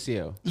siblings, or just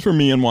you? It's for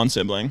me and one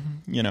sibling.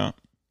 You know.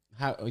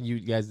 How you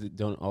guys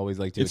don't always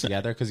like do it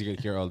together because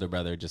your older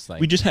brother just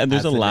like there's has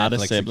a the lot of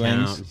Netflix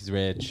siblings. account, he's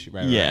rich,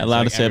 right? Yeah, right. a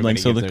lot So, of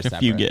siblings. So everybody like gives a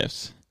few separate.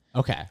 gifts.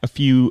 Okay, A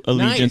few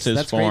allegiances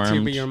That's formed. great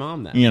too for your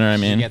mom then. You know what I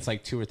mean? She gets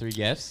like 2 or 3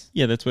 gifts.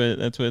 Yeah, that's what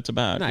it's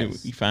about.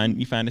 Nice. You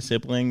find a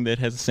sibling that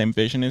has the same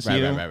vision as Right,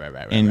 you,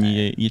 right, and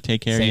right. you take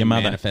care of Same your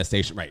mother.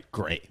 manifestation. Right,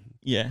 great,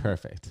 Yeah,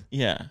 perfect.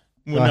 yeah.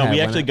 Go Well, no, ahead, we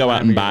actually go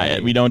out whenever and buy you're it.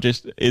 ready. We don't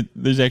just.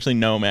 There's actually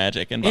no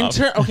magic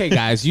involved. Okay,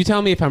 guys, you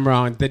tell me if I'm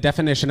wrong. The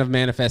definition of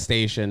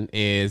manifestation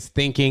is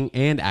thinking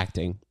and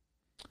acting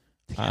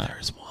together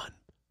as one.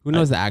 Who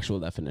knows the actual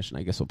definition?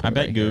 I guess we'll put I it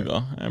bet right here.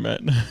 Google. I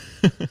bet.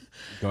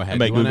 Go ahead. I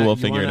bet You Google wanna- will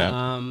you figure it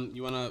wanna, out.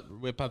 You want to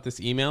whip up this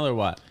email or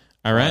what?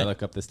 All right. While I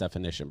look up this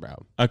definition,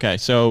 bro. Okay,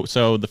 so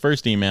the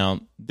first email.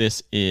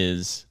 This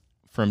is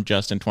from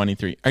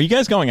Justin23. Are you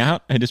guys going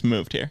out? I just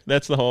moved here.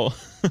 That's the whole.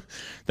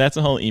 That's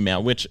the whole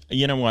email. Which,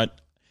 you know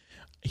what?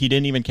 He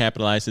didn't even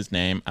capitalize his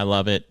name. I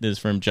love it. This is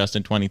from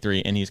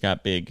Justin23, and he's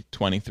got big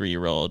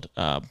 23-year-old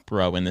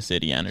bro in the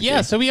city energy.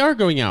 Yeah, so we are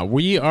going out.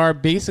 We are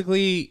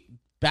basically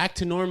back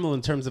to normal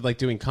in terms of like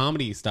doing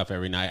comedy stuff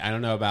every night. I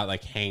don't know about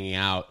like hanging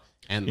out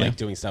and like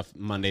doing stuff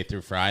Monday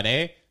through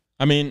Friday.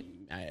 I mean,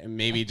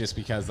 Maybe just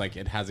because like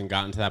it hasn't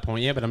gotten to that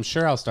point yet, but I'm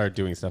sure I'll start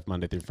doing stuff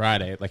Monday through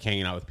Friday, like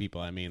hanging out with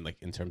people. I mean, like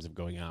in terms of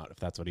going out, if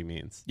that's what he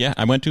means. yeah,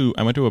 I went to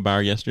a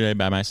bar yesterday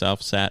by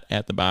myself, sat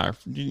at the bar,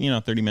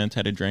 30 minutes,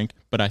 had a drink,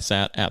 but I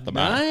sat at the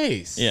bar.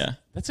 Nice. Yeah.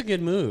 That's a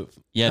good move.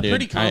 Yeah, a dude.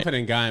 pretty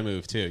confident guy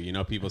move too. You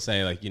know, people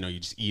say like, you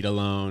just eat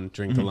alone,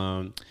 drink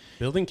alone,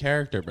 building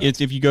character, bro.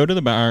 It's if you go to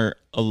the bar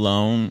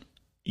alone,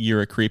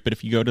 you're a creep, but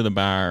if you go to the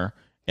bar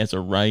as a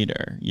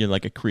writer, you're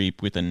like a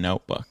creep with a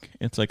notebook.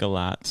 It's like a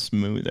lot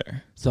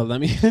smoother. So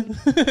let me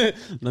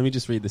let me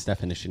just read this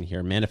definition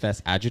here.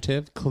 Manifest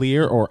adjective,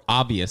 clear or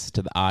obvious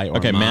to the eye or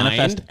Okay, mind.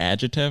 manifest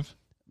adjective.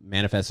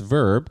 Manifest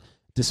verb,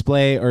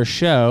 display or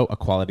show a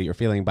quality or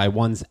feeling by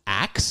one's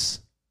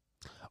acts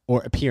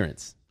or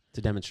appearance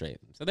to demonstrate.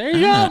 So there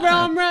you go, bro.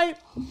 I'm right.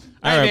 All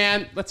right,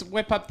 man. Let's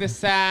whip up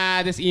this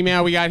this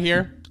email we got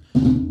here.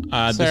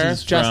 Sir, This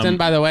is Justin, from,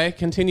 by the way,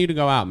 continue to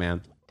go out,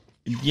 man.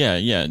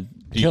 yeah.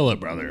 Kill it,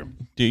 brother.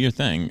 Do your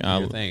thing.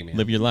 your thing, man.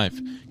 Live your life.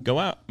 Go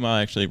out. Well,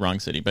 actually, wrong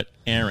city. But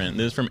Aaron,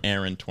 this is from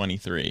Aaron,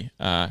 23.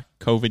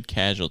 COVID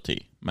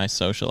casualty. My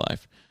social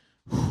life.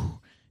 Whew.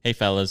 Hey,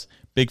 fellas.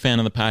 Big fan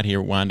of the pod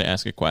here. Wanted to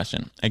ask a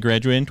question. I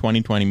graduated in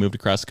 2020, moved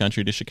across the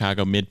country to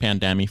Chicago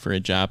mid-pandemic for a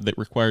job that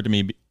required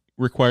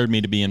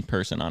me to be in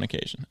person on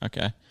occasion.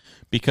 Okay.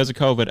 Because of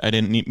COVID, I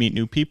didn't meet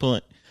new people.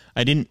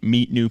 I didn't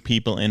meet new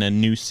people in a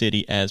new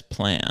city as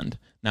planned.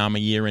 Now I'm a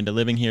year into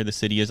living here. The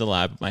city is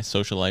alive, but my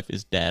social life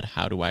is dead.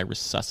 How do I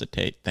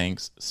resuscitate?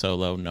 Thanks,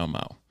 Solo No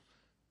Mo.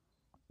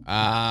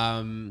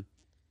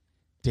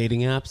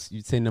 Dating apps,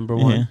 you'd say number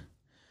one.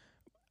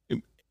 Yeah.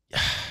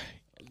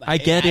 I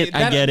get it.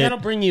 I get it. That'll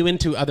bring you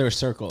into other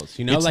circles.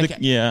 You know, It's like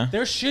yeah.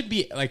 there should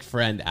be like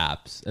friend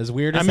apps. As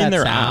weird as I mean, that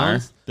there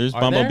sounds. are. There's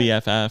Are Bumble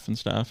there? BFF and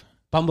stuff.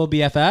 Bumble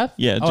BFF.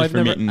 Yeah, just I've for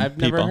never, meeting I've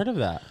never people. heard of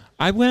that.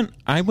 I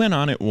went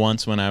on it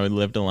once when I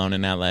lived alone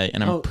in LA,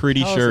 and I'm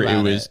pretty tell us sure it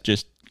about was it.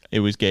 just it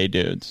was gay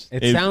dudes.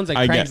 It sounds like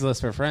I get- Craigslist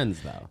for friends,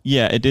 though.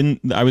 Yeah, it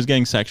didn't. I was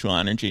getting sexual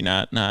energy,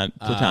 not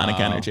platonic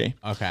energy.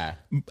 Okay.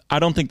 I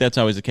don't think that's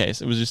always the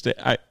case. It was just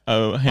a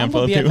handful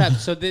Bumble of people. BFF.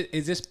 So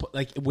is this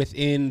like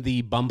within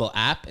the Bumble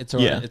app? It's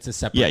a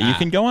separate. Yeah, you app.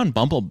 can go on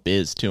Bumble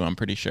Biz too. I'm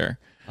pretty sure.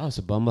 Oh,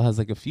 so Bumble has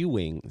like a few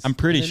wings. I'm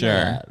pretty I didn't know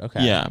sure. that.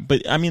 Okay. Yeah,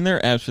 but I mean, there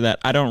are apps for that.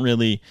 I don't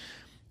really.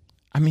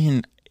 I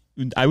mean,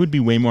 I would be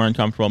way more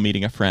uncomfortable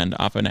meeting a friend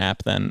off an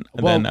app than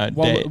a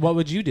date. What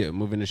would you do?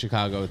 Moving to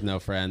Chicago with no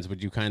friends,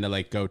 would you kind of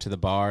like go to the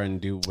bar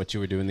and do what you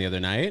were doing the other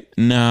night?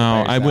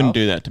 No, by I wouldn't yourself?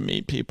 do that to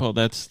meet people.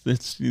 That's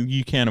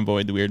you can't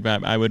avoid the weird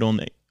vibe. I would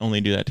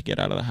only do that to get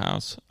out of the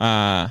house.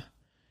 I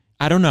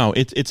don't know.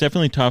 It's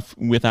definitely tough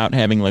without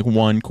having like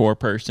one core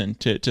person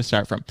to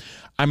start from.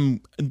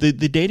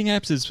 The dating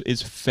apps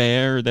is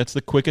fair. That's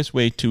the quickest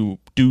way to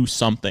do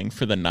something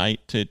for the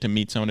night to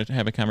meet someone to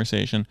have a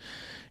conversation.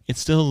 It's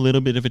still a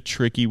little bit of a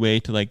tricky way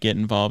to like get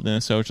involved in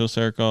a social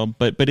circle,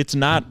 but it's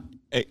not.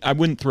 I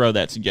wouldn't throw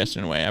that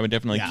suggestion away. I would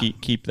definitely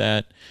keep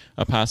that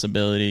a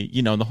possibility.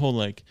 You know, the whole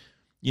like,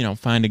 you know,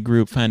 find a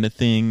group, find a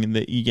thing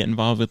that you get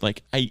involved with.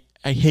 Like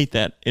I hate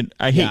that.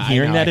 I hate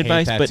hearing that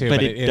advice, but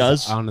it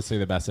does. Honestly,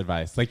 the best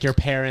advice. Like your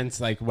parents,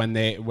 like when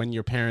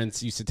your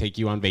parents used to take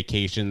you on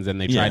vacations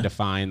and they tried to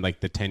find like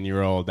the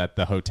 10-year-old at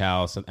the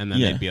hotel, and then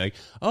they'd be like,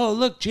 "Oh,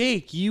 look,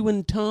 Jake, you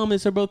and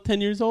Thomas are both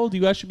 10 years old. You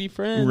guys should be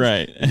friends,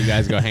 Right?" And you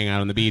guys go hang out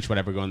on the beach,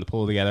 whatever, go in the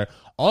pool together.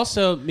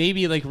 Also,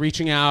 maybe like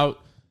reaching out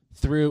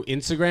through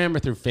Instagram or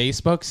through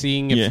Facebook,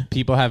 seeing if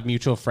people have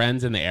mutual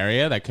friends in the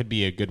area. That could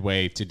be a good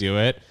way to do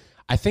it.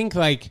 I think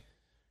like.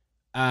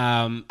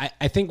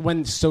 I think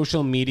when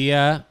social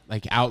media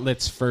like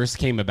outlets first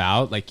came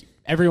about, like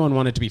everyone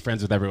wanted to be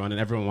friends with everyone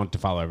and everyone wanted to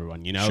follow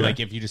everyone. You know, Sure.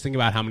 like if you just think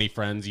about how many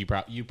friends you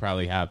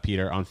probably have,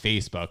 Peter, on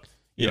Facebook.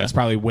 You know, it's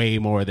probably way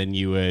more than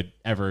you would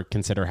ever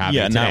consider having.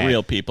 Yeah, not today.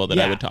 real people that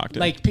I would talk to.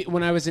 Like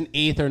when I was in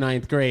 8th or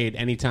 9th grade,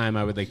 anytime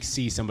I would like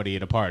see somebody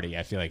at a party,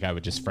 I feel like I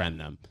would just friend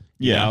them.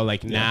 You know,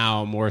 like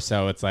now more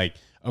so, it's like,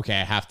 okay,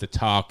 I have to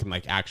talk and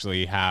like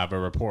actually have a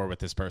rapport with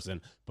this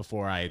person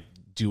before I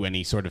do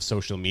any sort of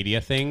social media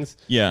things.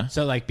 Yeah.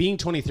 So like being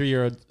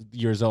 23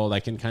 years old, I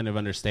can kind of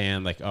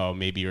understand like, oh,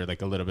 maybe you're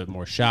like a little bit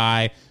more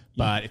shy.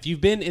 But if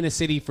you've been in a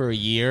city for a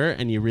year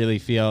and you really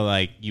feel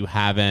like you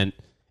haven't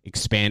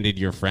expanded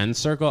your friend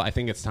circle, I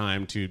think it's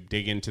time to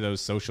dig into those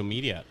social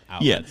media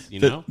outlets. You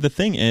know? The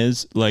thing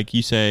is, like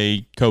you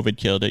say, COVID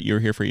killed it. You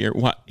were here for a year.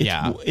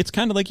 It's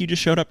kind of like you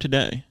just showed up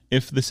today.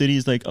 If the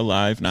city's like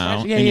alive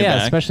now, and you're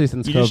back, especially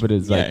since you COVID just,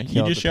 is like you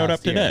killed just the showed up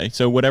past year. today.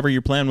 So whatever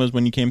your plan was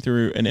when you came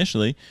through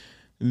initially,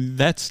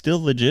 that's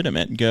still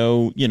legitimate.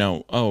 Go, you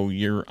know, oh,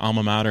 your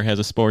alma mater has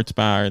a sports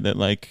bar that,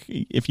 like,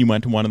 if you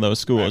went to one of those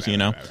schools,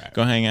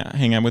 go hang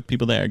out with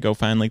people there. Go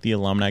find like the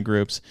alumni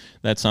groups.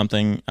 That's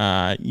something.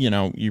 You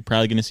know, you're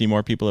probably going to see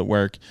more people at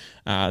work.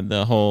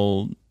 The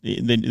whole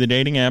the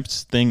dating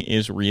apps thing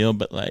is real,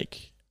 but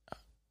like,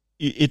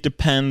 it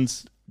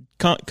depends.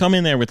 Come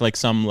in there with like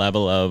some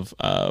level of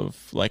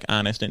like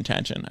honest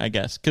intention, I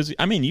guess. Because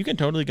I mean, you can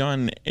totally go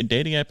on a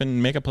dating app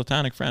and make a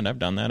platonic friend. I've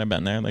done that. I've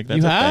been there. Like that's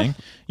You a have? thing.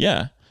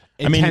 Yeah.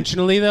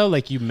 Intentionally though,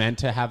 like you meant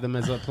to have them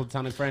as a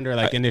platonic friend, or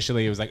like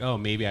initially it was like, oh,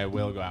 maybe I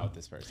will go out with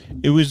this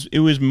person. It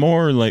was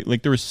more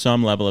like there was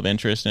some level of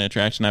interest and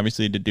attraction,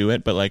 obviously, to do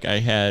it, but like I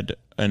had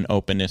an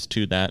openness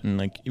to that, and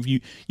like if you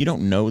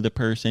don't know the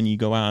person, you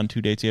go out on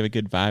 2 dates, you have a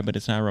good vibe, but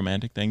it's not a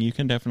romantic thing, you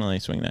can definitely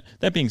swing that.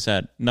 That being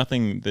said,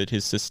 nothing that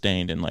has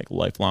sustained in like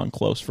lifelong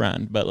close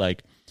friend, but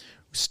like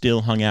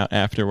still hung out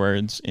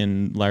afterwards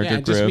in larger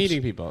groups. Just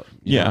meeting people.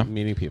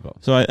 Meeting people.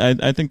 So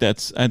I think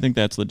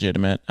that's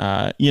legitimate.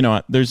 You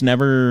know, there's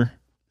never,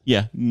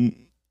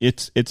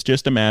 it's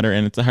just a matter,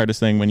 and it's the hardest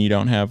thing when you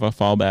don't have a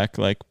fallback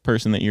like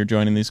person that you're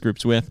joining these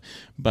groups with.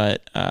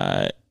 But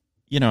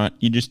you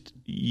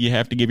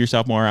have to give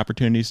yourself more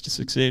opportunities to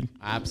succeed.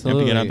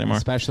 Absolutely, you have to get out there more.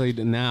 Especially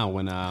now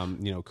when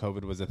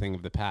COVID was a thing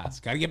of the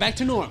past. Got to get back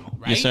to normal,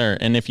 right? Yes, sir.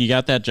 And if you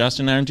got that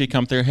Justin energy,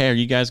 come through. Hey, are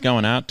you guys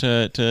going out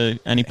to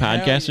any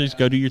podcasters?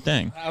 Go do your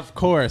thing. Of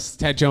course,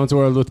 Ted Jones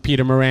World with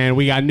Peter Moran.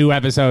 We got new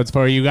episodes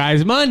for you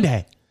guys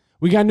Monday.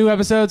 We got new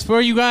episodes for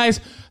you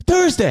guys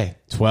Thursday,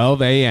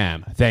 12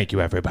 a.m. Thank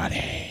you,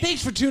 everybody.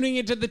 Thanks for tuning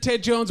into the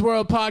Ted Jones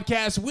World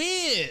Podcast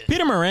with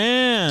Peter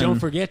Moran. Don't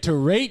forget to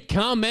rate,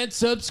 comment,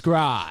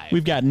 subscribe.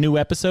 We've got new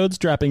episodes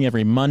dropping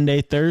every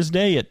Monday,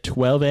 Thursday at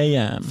 12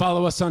 a.m.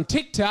 Follow us on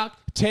TikTok,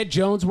 Ted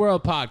Jones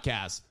World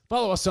Podcast.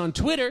 Follow us on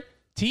Twitter,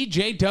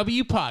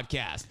 TJW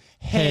Podcast.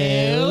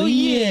 Hell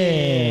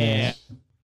yeah.